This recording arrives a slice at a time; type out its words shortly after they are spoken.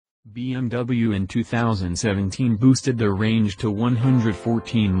BMW in 2017 boosted their range to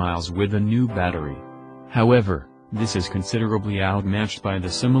 114 miles with a new battery. However, this is considerably outmatched by the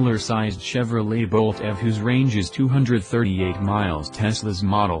similar-sized Chevrolet Bolt EV whose range is 238 miles. Tesla's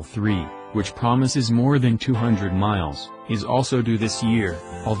Model 3, which promises more than 200 miles, is also due this year,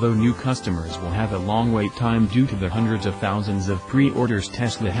 although new customers will have a long wait time due to the hundreds of thousands of pre-orders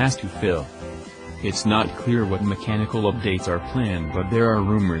Tesla has to fill. It's not clear what mechanical updates are planned, but there are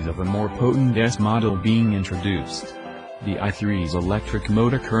rumors of a more potent S model being introduced. The i3's electric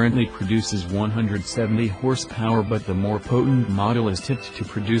motor currently produces 170 horsepower, but the more potent model is tipped to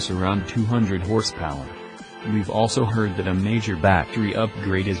produce around 200 horsepower. We've also heard that a major battery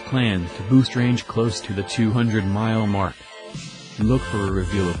upgrade is planned to boost range close to the 200-mile mark. Look for a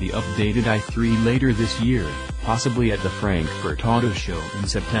reveal of the updated i3 later this year, possibly at the Frankfurt Auto Show in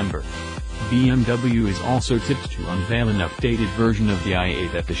September. BMW is also tipped to unveil an updated version of the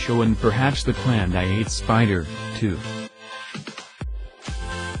i8 at the show and perhaps the planned i8 Spyder, too.